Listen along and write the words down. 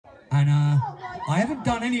I haven't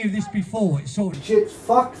done any of this before. It's sort of... Shit,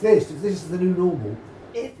 fuck this. If this is the new normal.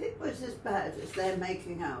 If it was as bad as they're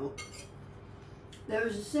making out, there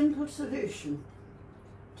was a simple solution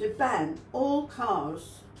to ban all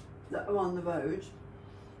cars that are on the road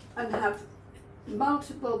and have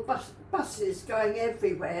multiple buses going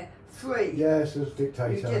everywhere free. Yes, as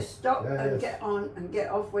dictator. You just stop and get on and get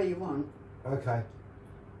off where you want. Okay.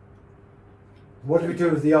 What do we do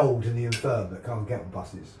with the old and the infirm that can't get on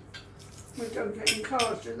buses? We don't get in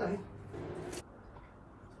cars, do they?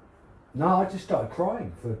 No, I just started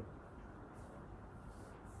crying for...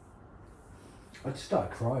 I just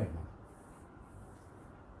started crying.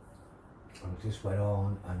 And it just went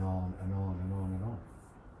on and on and on and on and on.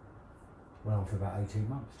 Went on for about 18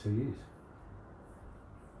 months, 2 years.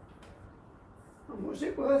 And was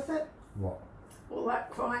it worth it? What? All that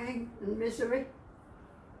crying and misery?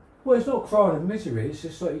 Well, it's not crying and misery, it's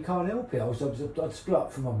just like you can't help it. I'd split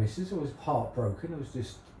up from my missus, I was heartbroken, I was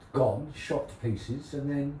just gone, shot to pieces, and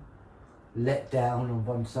then let down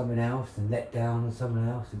on someone else, and let down on someone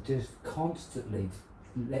else, and just constantly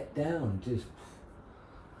let down, just...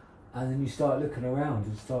 And then you start looking around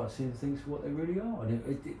and start seeing things for what they really are,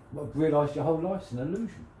 and I realised your whole life's an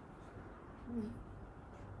illusion.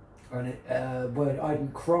 And I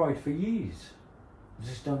hadn't cried for years. I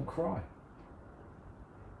just don't cry.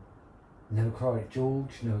 Never cried at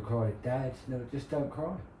George, never cried at Dad, just don't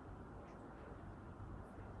cry.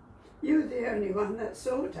 You were the only one that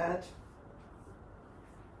saw Dad.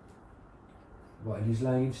 What, in his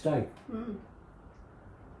laying in state? Mm.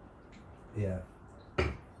 Yeah.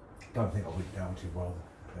 Don't think I went down too well.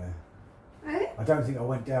 Eh? I don't think I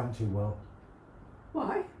went down too well.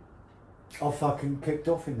 Why? I fucking kicked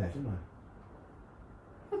off in there, didn't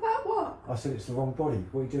I? About what? I said it's the wrong body.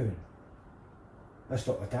 What are you doing? That's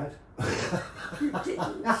not my dad. You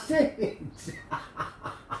didn't. I didn't.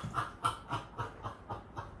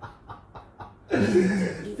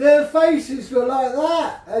 Their faces were like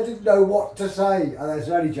that. I didn't know what to say. And I was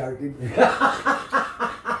only joking.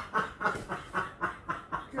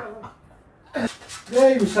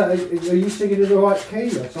 Yeah, he was saying, are you singing in the right key? I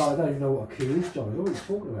said, I don't even know what a key is, John. What are you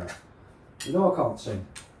talking about? You know I can't sing.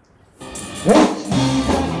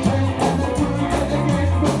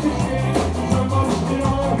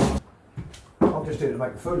 I'm just doing it to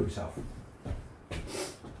make a fool of myself.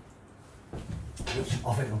 Which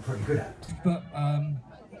I think I'm pretty good at. But I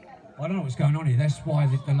don't know what's going on here. That's why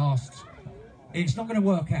the last... It's not going to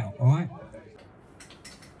work out, all right?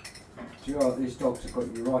 Do you know these dogs have got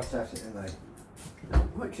you right at it, haven't they?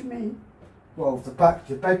 What do you mean? Well,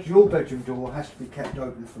 your bedroom door has to be kept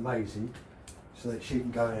open for Maisie, so that she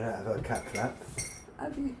can go in and out of her cat flap.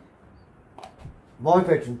 Have you? My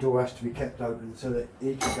bedroom door has to be kept open so that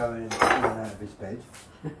he can go in and out of his bed.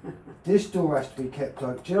 This door has to be kept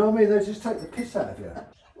open. Do you know what I mean? They just take the piss out of you.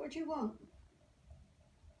 What do you want?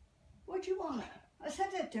 What do you want? I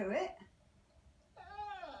said I'd do it.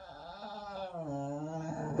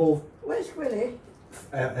 Well, Where's Willie?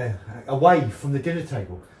 away from the dinner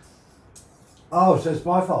table. Oh, so it's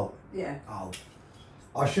my fault? Yeah. Oh,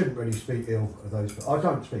 I shouldn't really speak ill of those. I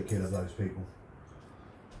don't speak ill of those people.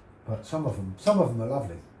 But some of them are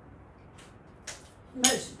lovely.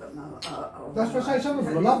 Most of them are That's what I say, some of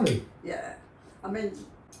them are lovely. Yeah. I mean,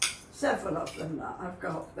 several of them that I've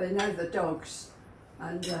got, they know the dogs.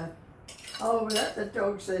 And, let the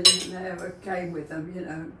dogs in and they ever came with them, you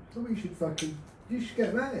know. Well, you should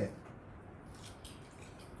get them at it.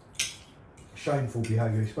 Shameful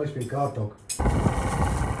behaviour, he's supposed to be a guard dog.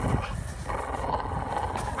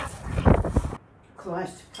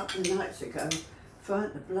 Christ, a couple of nights ago,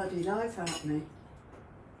 frightened the bloody life out of me.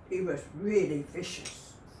 He was really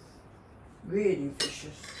vicious. Really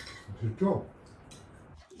vicious. It's his job.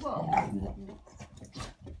 Well,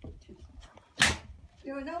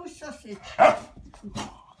 you're an old sausage.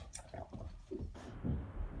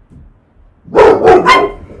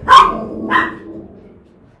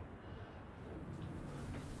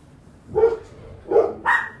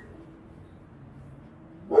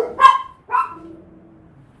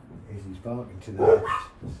 He's barking to the left.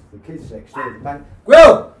 The kids next door at the bank.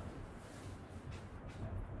 Will!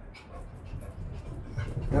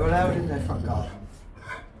 They're allowed in their front garden.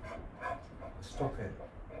 Stop it.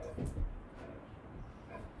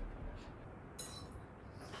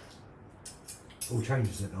 All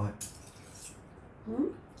changes at night. Hmm?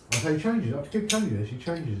 I say changes. I have to keep telling you this. He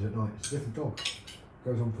changes at night. It's a different dog.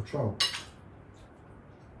 Goes on patrol.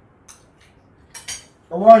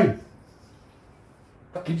 Away!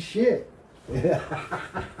 Fucking shit. Yeah.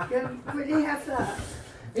 Will he have that?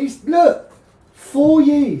 Look! 4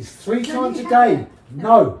 years, 3 Can times he a have day. it?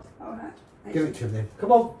 No. All right. Give it to him then.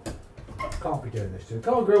 Come on. Can't be doing this to him.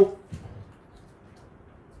 Come on, Grill.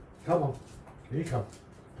 Come on. Here you come.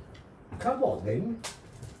 Come on, then.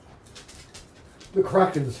 The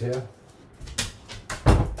Kraken's here.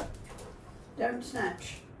 Don't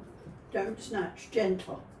snatch. Don't snatch.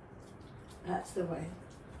 Gentle. That's the way.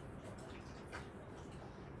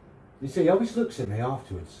 You see, he always looks at me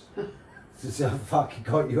afterwards. To say, I fucking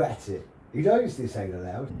got you at it. He knows this ain't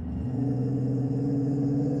allowed.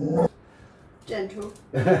 Gentle.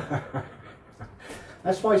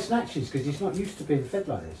 That's why he snatches, because he's not used to being fed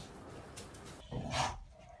like this.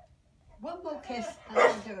 One more kiss and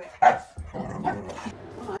then do it.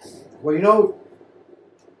 Well, you know,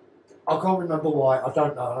 I can't remember why, I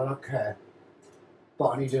don't know, and I don't care. But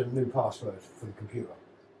I needed a new password for the computer.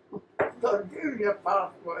 Don't do your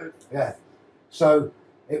password. Yeah. So,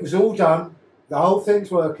 it was all done. The whole thing's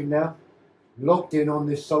working now. Logged in on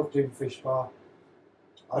this Saltine fish bar.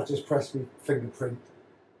 I just press my fingerprint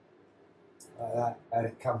like that, and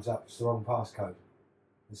it comes up. It's the wrong passcode.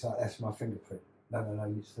 It's like, that's my fingerprint. No,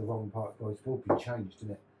 it's the wrong part. Well, it's all been changed,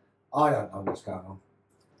 isn't it? I don't know what's going on.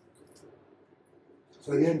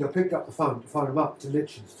 So in the end, I picked up the phone to phone them up to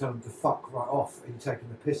literally tell them to fuck right off. You're taking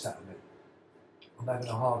the piss out of me. I'm having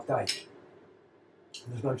a hard day.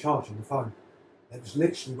 And there's no charge on the phone. It was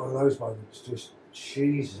literally one of those moments, just,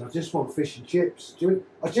 Jesus, I just want fish and chips.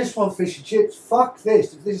 I just want fish and chips. Fuck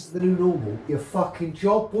this. If this is the new normal, your fucking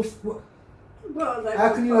job. What? Well,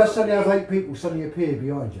 How can you suddenly have 8 people suddenly appear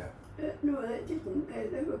behind you? No, they didn't.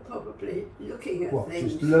 They were probably looking at What,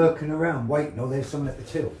 things. just lurking around, waiting, or there's someone at the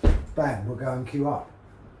till. Bang, we'll go and queue up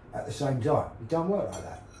at the same time. It don't work like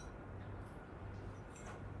that.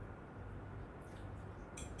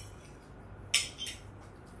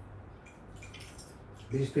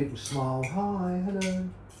 These people smile, hi, hello.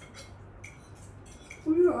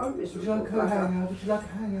 Well, you are Would you like a hangout? Would you like a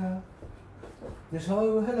hangout? Yes,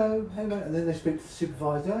 oh, hello, hello. And then they speak to the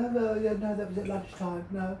supervisor. Oh, yeah, no, that was at lunchtime.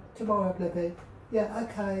 No, tomorrow, Blippi. Yeah,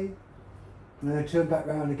 okay. And then they turn back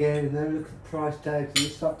round again and they look at the price tags and they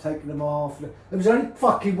start taking them off. There was only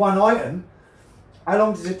fucking one item. How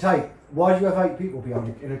long does it take? Why do you have 8 people behind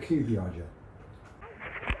you, in a queue behind you?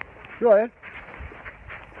 Right.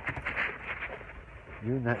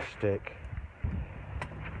 You and that stick.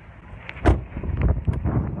 Oh,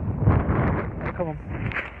 come on.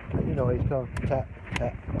 You know he's come. Tap,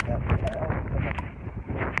 tap, tap, tap. Oh, come on.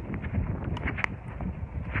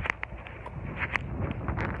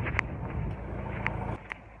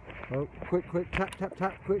 Oh, quick, tap, tap,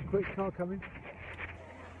 tap, quick, car coming.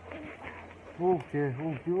 Oh dear,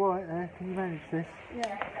 you alright there? Can you manage this?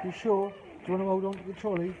 Yeah. You sure? Do you want to hold on to the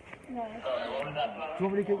trolley? No. Do you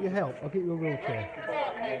want me to get you help? I'll get you a wheelchair.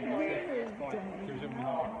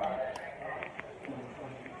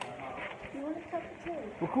 You want a cup of tea?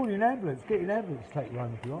 We'll call you an ambulance. Get you an ambulance to take you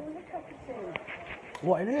home if you want. You want a cup of tea?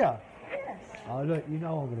 What, in here? Yes. Oh look, you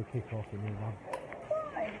know I'm going to kick off in here, Mum.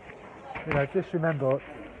 Why? You know, just remember,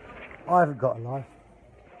 I haven't got a life.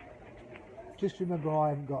 Just remember I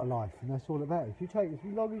haven't got a life, and that's all about it. If you take it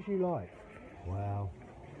as long as you like. Wow.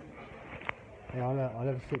 Yeah, I'll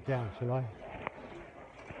have a sit down, shall I?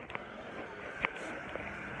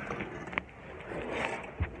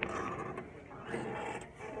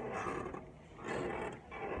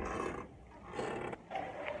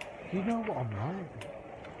 Do you know what I'm like?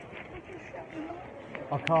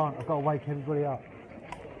 I can't, I've got to wake everybody up.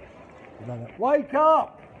 Wake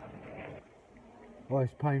up! Oh,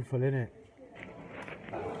 it's painful, isn't it?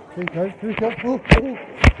 Here we go. Oh.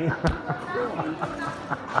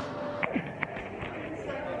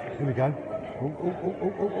 Here we go. Oh.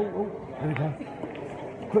 Here we go.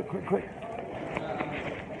 Quick.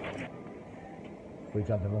 We've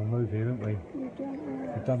done the wrong move here, haven't we?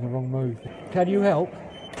 We've done the wrong move. Can you help?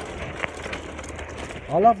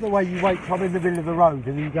 I love the way you wait till I'm in the middle of the road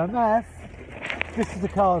and then you go, Math, just as the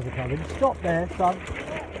cars are coming. Stop there, son.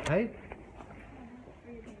 Hey?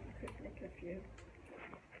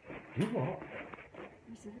 You what? I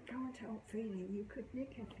said, I can't help feeling you could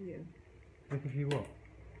nick a few. Nick a few what?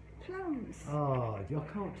 Plums. Oh, I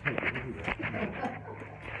can't take it, is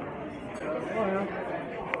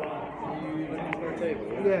it?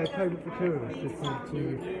 Yeah, a table for 2 of us. Just want to...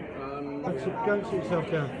 Go and sit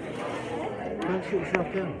yourself down. Go and sit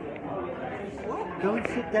yourself down. What? Go and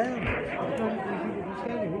sit down. Don't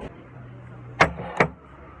standing.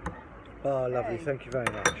 Oh, lovely. Thank you very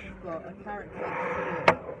much. I've got a carrot cake for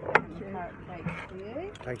you. Carrot cake for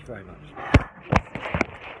you. Thank you very much.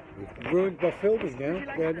 You've ruined my filming now.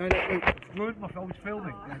 Yeah, no, it's ruined my film's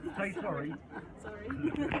filming. Say sorry. Sorry.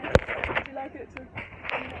 Would you like it to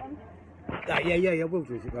put it on? Yeah, we'll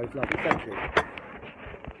do as it goes. Lovely. Thank you.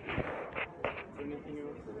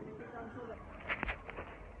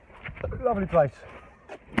 Lovely place.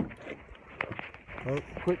 Oh,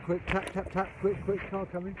 quick, tap, tap, tap, quick, car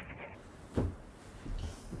coming.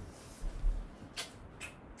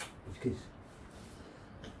 Kiss.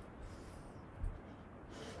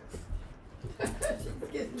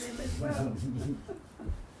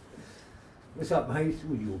 What's up, mate?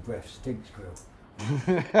 Well, your breath stinks, Grill.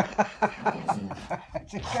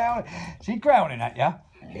 She's growling at you?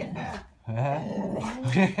 Yeah.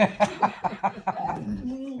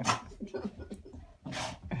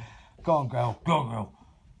 Go on, Grill.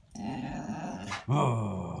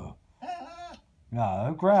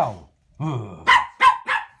 No, growl. All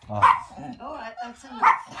right, that's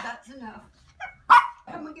enough.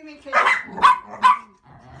 Come on, give me a kiss.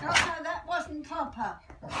 Oh, no, that wasn't proper.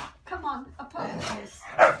 Come on, a proper kiss.